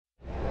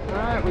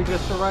Alright, we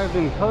just arrived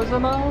in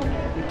Cozumel.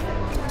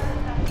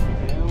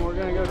 And we're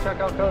gonna go check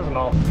out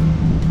Cozumel.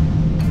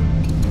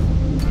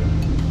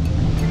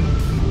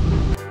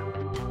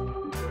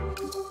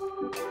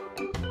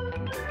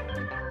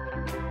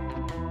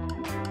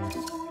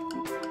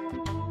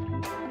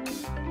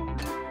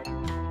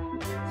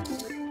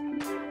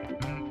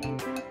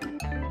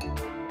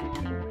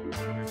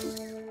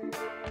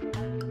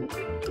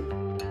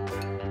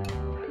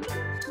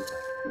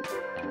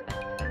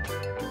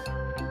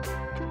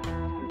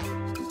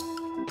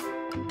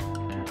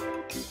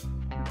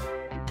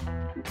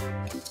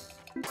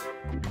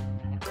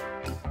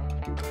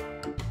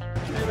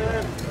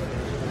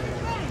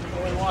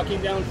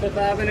 Walking down 5th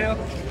Avenue.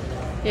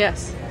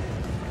 Yes.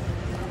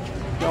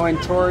 Going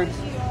towards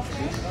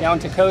down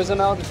to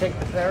Cozumel to take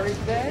the ferry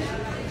today.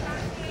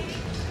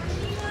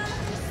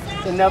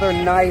 It's another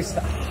nice,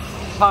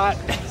 hot,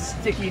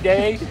 sticky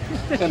day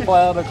in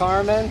Playa de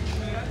Carmen.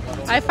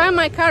 I found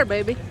my car,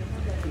 baby.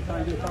 You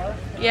found your car?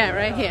 Yeah,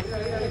 right here.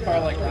 The car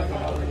like that.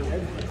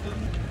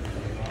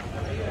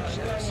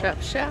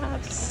 Shop,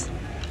 shops.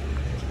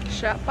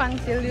 Shop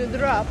until you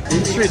drop.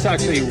 The street's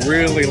actually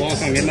really long.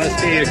 It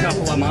must be a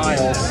couple of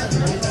miles,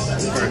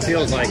 or it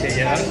feels like it,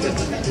 yeah.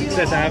 It's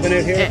 5th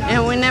Avenue here.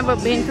 And we never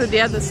been to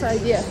the other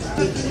side yet.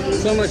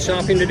 So much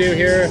shopping to do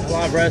here. A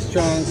lot of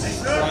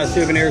restaurants, a lot of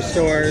souvenir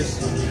stores.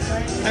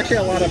 Actually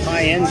a lot of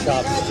high-end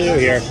shops too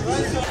here.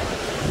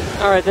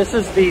 Alright, this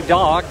is the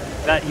dock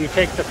that you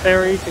take the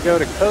ferry to go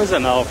to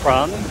Cozumel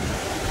from.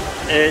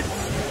 It's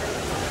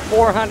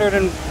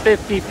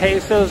 450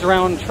 pesos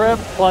round trip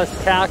plus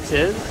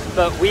taxes,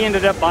 but we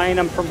ended up buying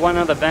them from one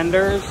of the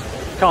vendors.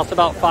 It cost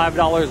about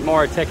 $5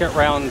 more a ticket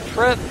round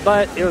trip,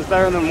 but it was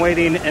better than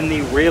waiting in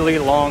the really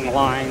long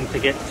line to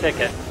get a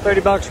ticket.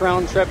 30 bucks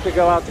round trip to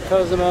go out to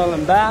Cozumel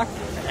and back,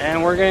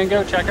 and we're gonna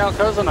go check out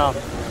Cozumel.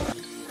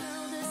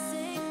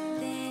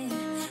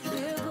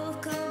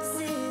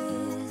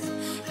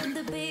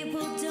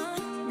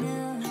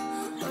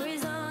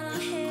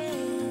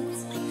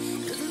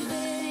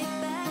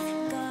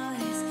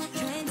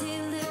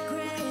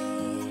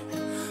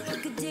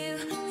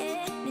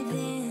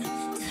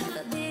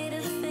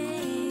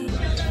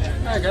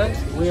 Alright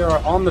guys, we are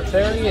on the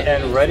ferry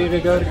and ready to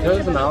go to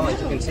Cozumel. As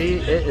you can see,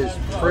 it is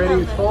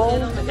pretty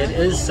full. It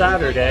is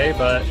Saturday,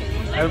 but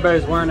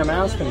everybody's wearing a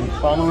mask and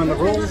following the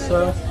rules,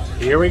 so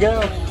here we go.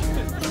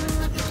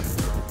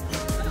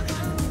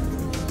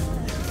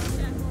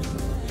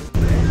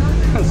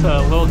 It's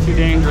a little too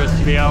dangerous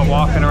to be out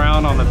walking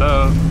around on the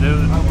boat.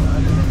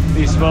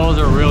 These swells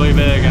are really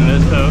big and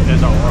this boat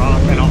is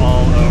rocking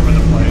all over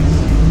the place.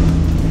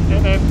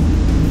 Hey babe.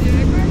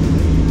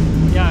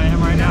 Yeah, I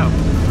am right now.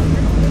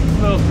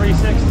 Little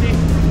 360.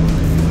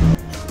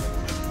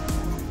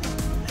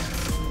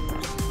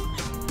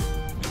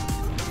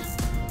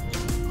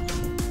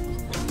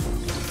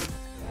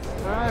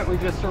 Alright, we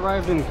just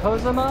arrived in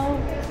Cozumel.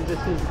 This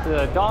is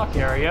the dock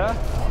area.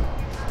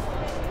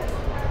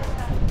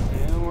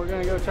 And we're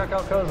gonna go check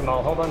out Cozumel.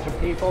 A whole bunch of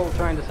people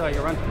trying to sell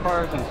you rental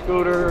cars and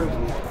scooters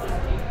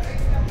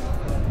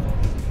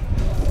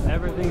and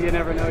everything you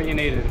never know you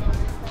needed.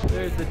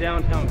 There's the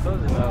downtown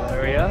Cozumel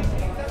area.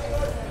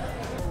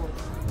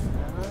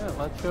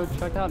 Let's go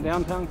check out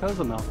downtown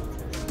Cozumel.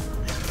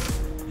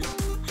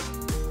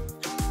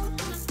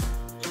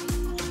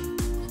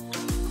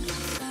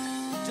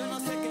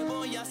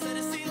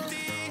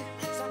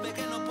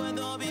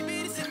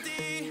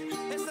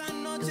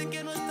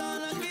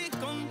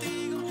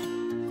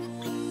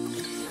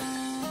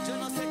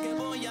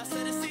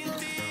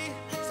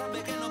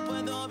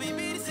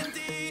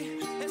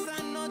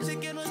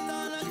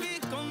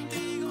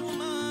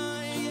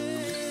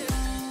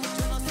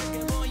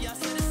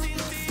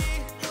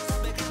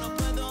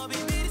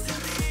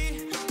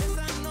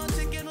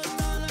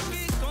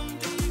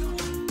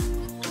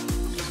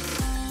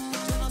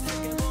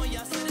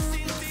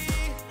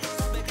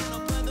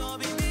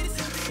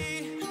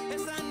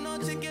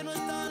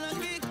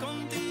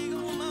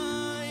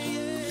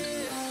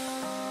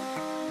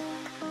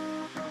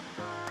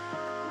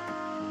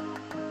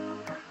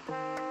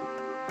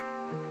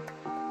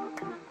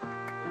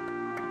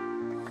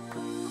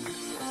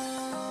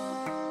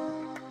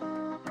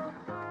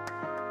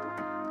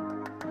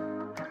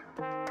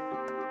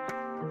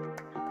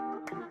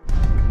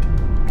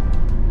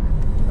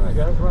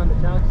 Guys, we're on the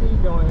taxi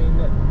going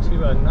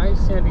to a nice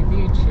sandy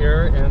beach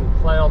here in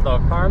Playa de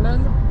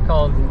Carmen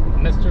called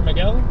Mr.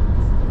 Miguel.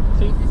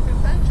 See?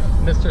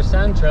 Mr.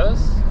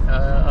 Sanchos.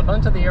 A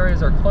bunch of the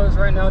areas are closed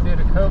right now due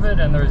to COVID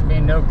and there's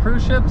been no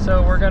cruise ship,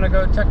 so we're gonna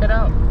go check it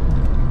out.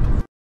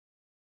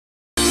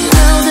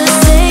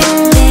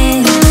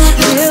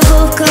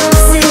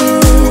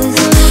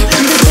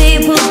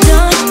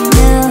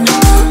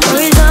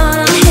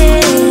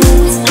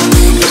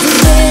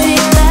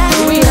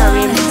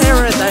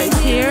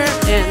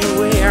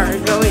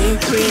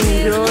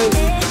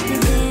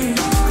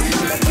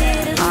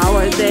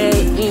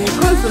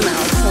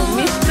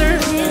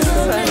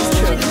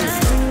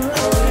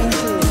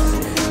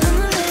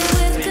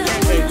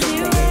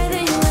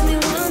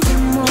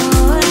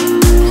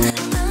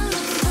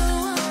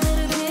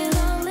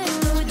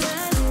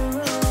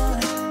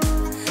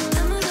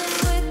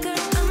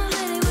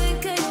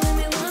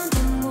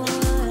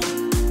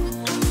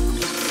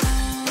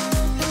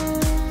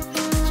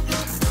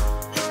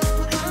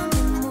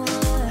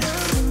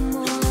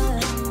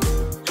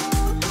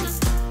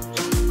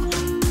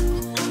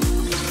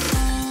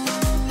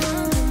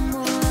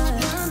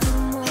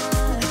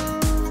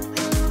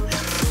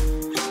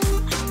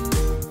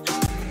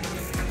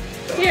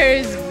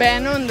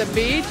 the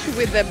beach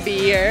with the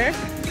beer,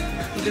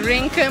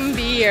 drinking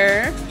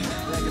beer.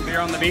 Drinking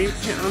beer on the beach?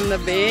 On the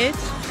beach.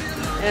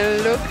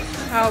 And look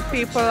how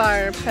people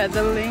are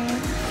pedaling.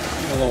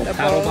 A little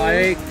paddle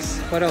bikes.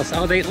 What else?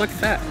 Oh, look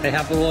at that. They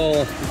have a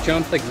little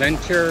jump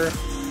adventure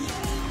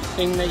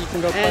thing that you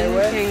can go play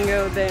with. And you can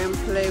go there and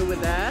play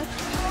with that.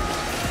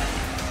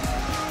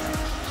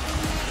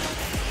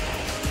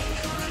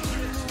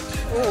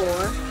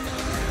 Or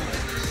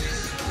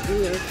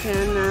you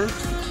can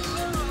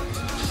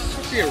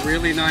see a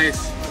really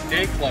nice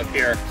day club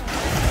here.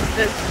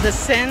 The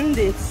sand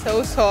is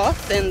so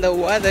soft and the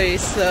water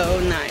is so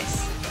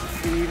nice.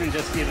 You can even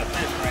just see the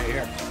fish right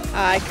here.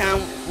 I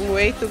can't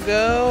wait to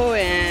go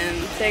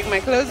and take my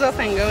clothes off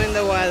and go in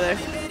the water.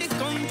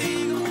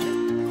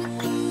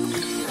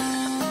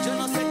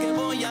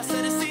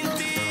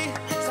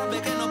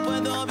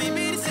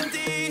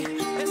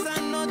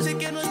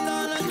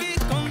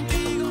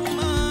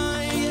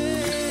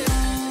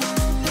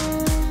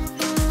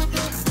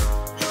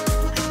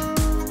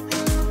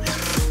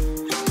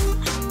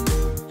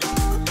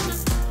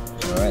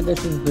 Alright,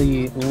 this is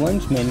the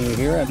lunch menu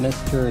here at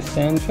Mr.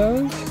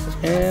 Sanchos,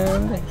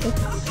 and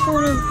it's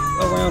sort of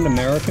around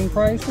American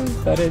prices,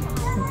 but it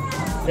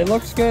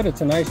looks good. It's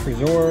a nice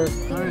resort.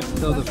 Alright,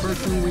 so the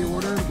first thing we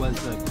ordered was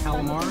the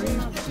calamari.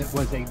 It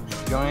was a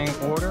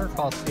giant order,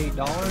 cost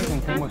 $8,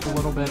 and came with a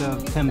little bit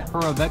of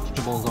tempura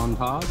vegetables on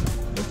top.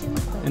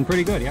 And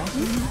pretty good, yeah?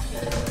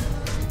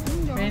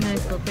 Very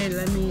nice. Okay,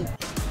 let me...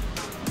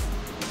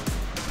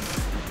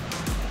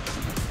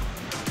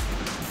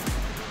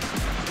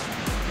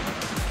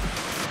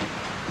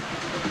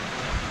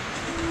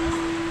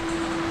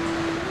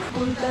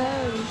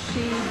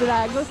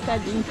 Drago sta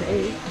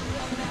dintei.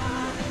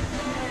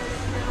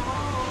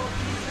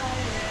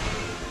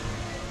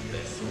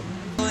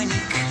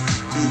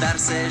 Dar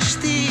să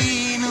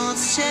știi,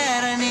 nu-ți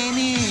cere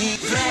nimic.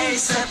 Vrei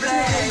să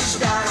pleci,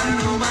 dar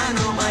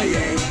numai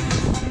ei.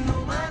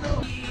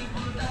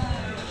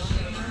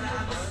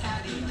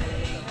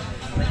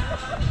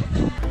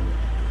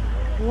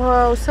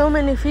 Wow, so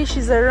many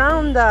fishes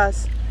around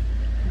us.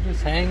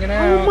 Just hanging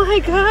out. Oh my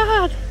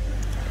god!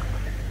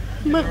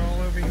 They're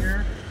all over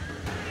here.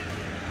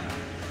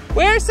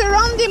 We're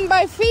surrounded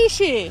by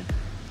fishy.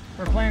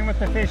 We're playing with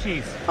the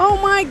fishies. Oh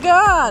my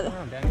god!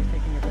 Oh, Danny's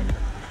taking a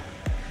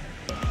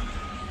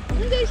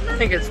picture. I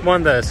think it's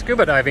one of the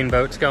scuba diving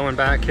boats going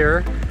back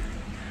here.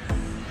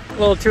 A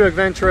little too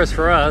adventurous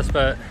for us,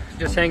 but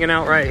just hanging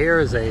out right here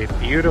is a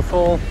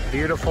beautiful,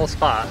 beautiful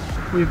spot.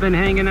 We've been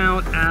hanging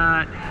out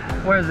at,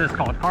 what is this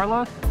called,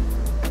 Carlos?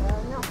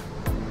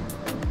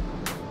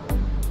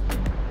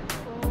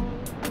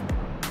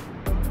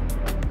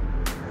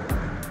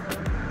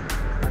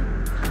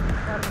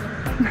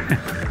 No.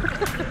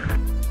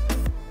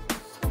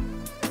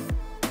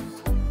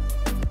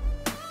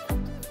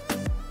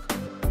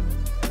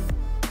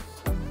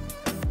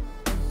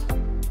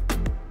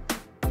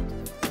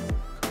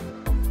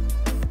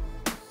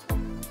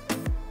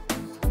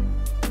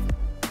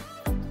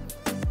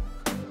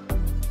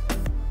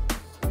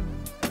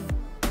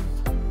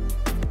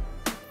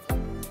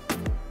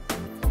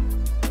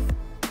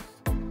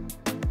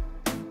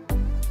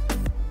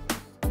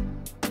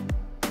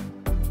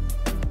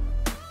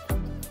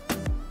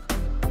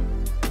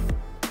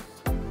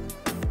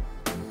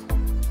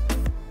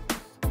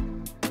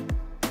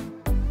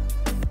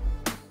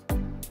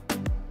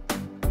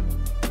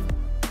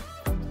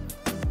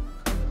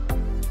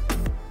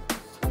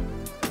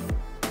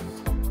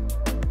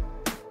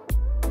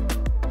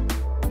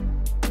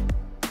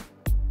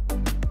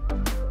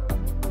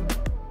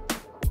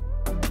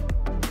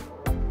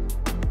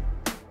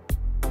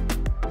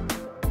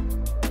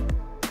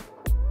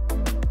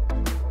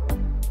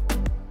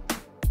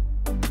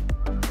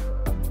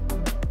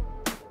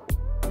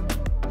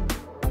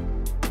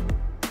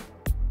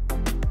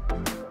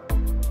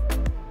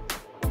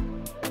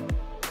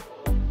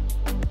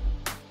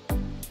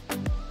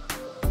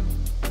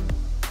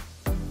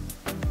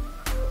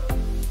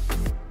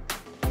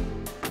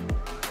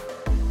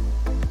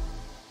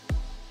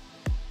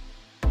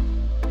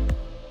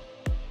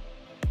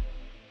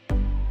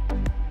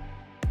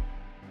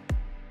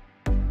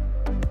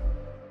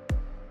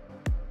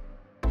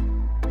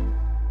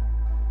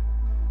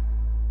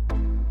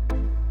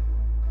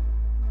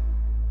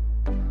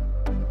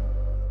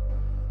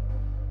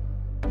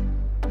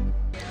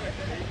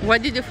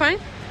 What did you find?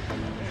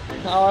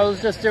 Oh, I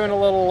was just doing a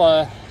little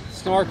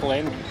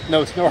snorkeling.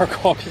 No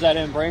snorkel because I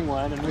didn't bring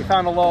one. And we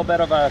found a little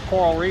bit of a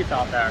coral reef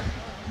out there.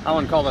 I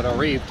wouldn't call it a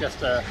reef, just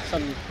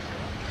some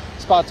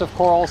spots of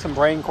coral, some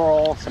brain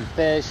coral, some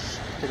fish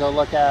to go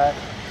look at.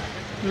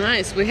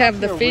 Nice, we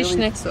have the fish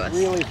next to us.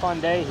 Really fun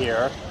day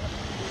here.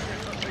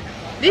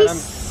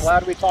 This... I'm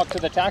glad we talked to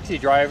the taxi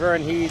driver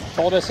and he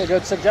told us a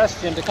good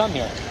suggestion to come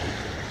here.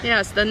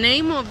 Yes, the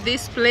name of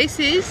this place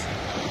is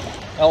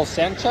El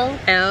Sancho?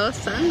 El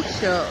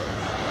Sancho.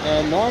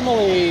 And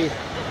normally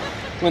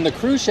when the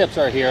cruise ships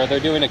are here, they're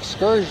doing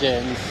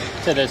excursions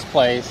to this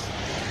place.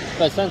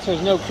 But since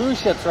there's no cruise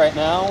ships right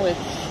now, it's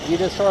You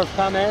just sort of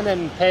come in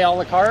and pay a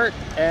la carte,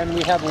 and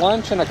we had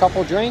lunch and a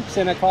couple drinks,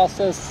 and it cost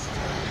us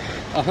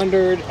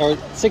 100 or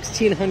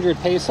 1,600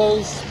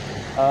 pesos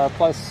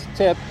plus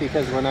tip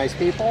because we're nice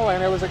people,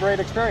 and it was a great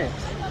experience.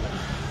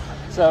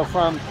 So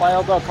from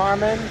Playa de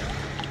Carmen,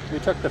 we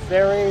took the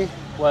ferry,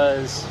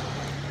 was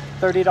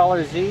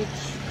 $30 each,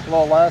 a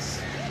little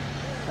less,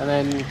 and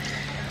then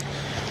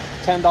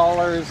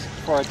 $10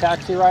 for a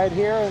taxi ride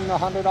here, and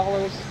 $100.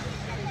 Well,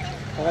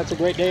 that's a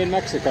great day in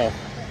Mexico.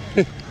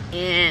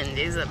 And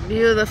it's a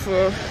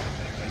beautiful,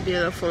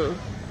 beautiful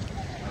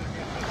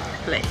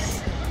place.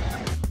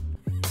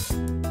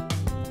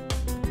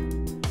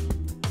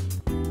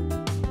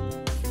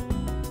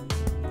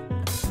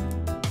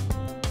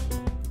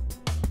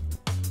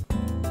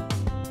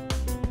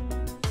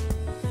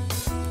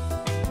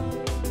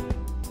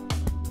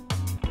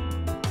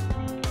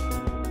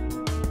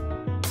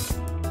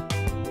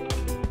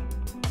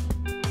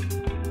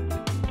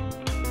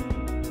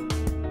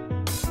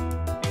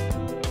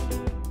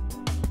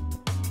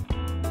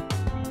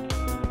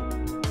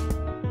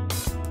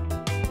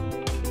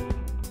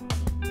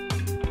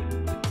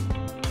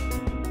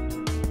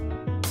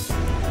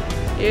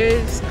 Here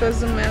is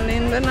Cozumel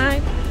in the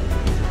night,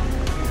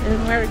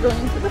 and we're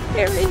going to the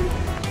ferry.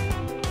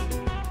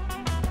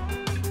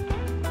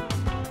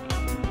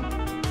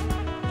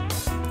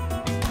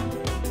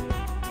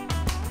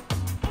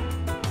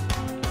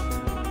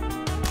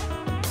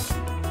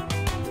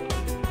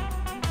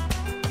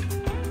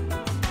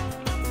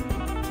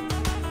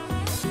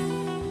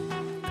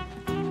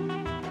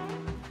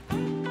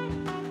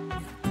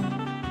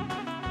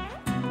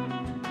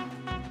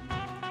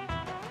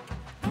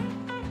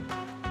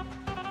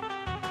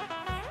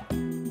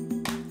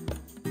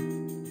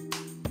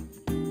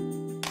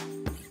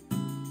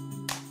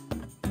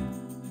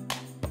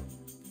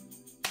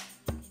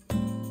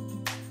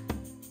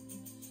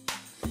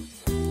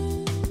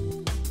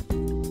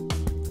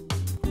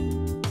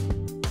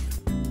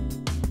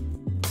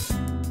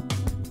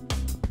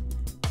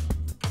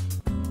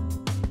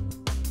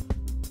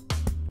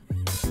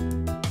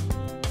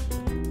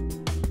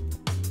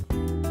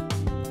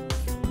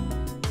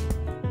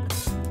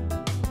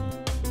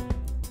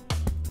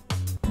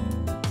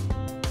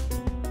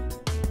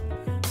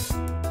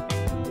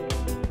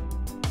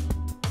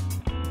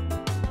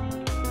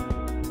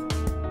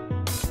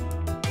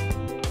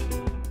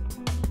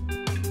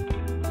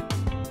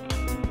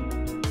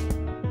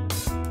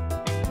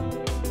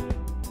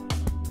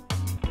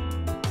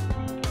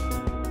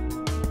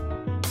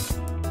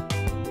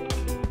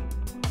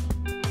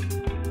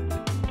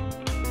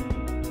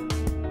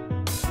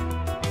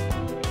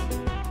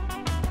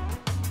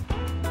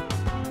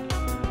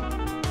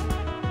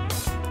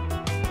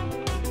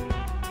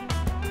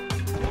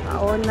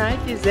 Our night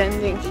is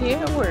ending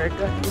here. We're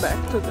going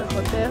back to the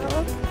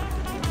hotel.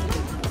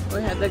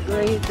 We had a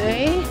great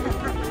day,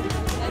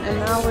 and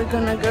now we're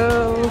gonna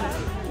go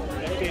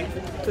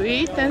to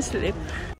eat and sleep.